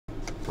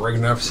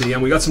Breaking up for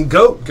CM. We got some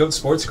GOAT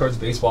Sports Cards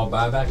baseball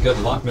buyback. Good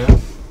luck, man.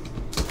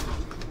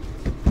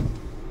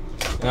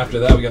 After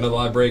that, we got another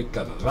live break.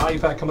 Got another value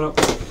pack coming up.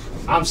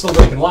 I'm still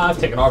breaking live,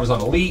 taking offers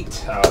on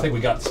Elite. I think we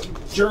got some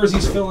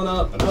jerseys filling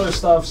up and other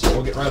stuff, so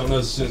we'll get right on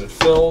those as soon as it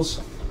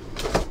fills.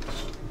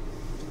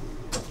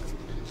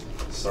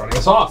 Starting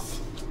us off.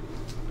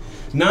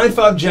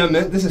 9.5 Gem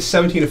Mint. This is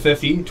 17 of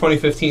 50.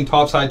 2015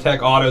 Topps High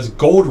Tech Autos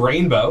Gold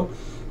Rainbow.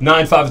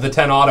 9.5 of the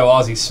 10 Auto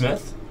Ozzie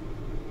Smith.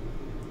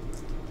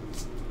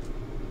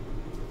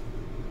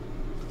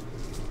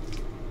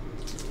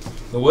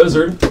 The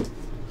Wizard.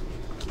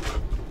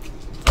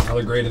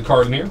 Another graded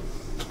card in here.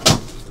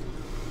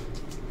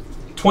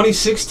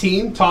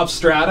 2016 Topps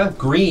Strata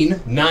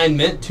Green 9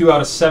 Mint 2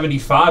 out of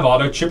 75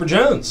 Auto Chipper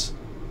Jones.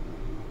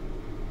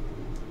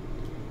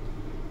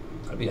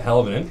 That'd be a hell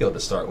of an infield to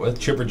start with.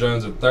 Chipper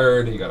Jones at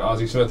third. You got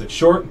Ozzie Smith at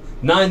short.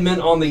 9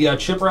 Mint on the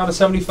Chipper out of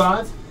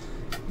 75.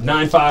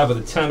 9.5 with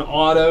a 10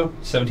 Auto.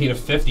 17 of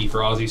 50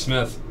 for Ozzie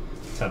Smith.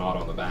 10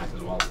 Auto on the back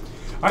as well.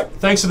 All right,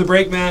 thanks for the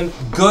break, man.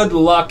 Good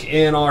luck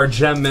in our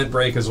Gem Mint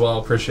break as well.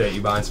 Appreciate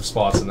you buying some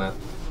spots in that.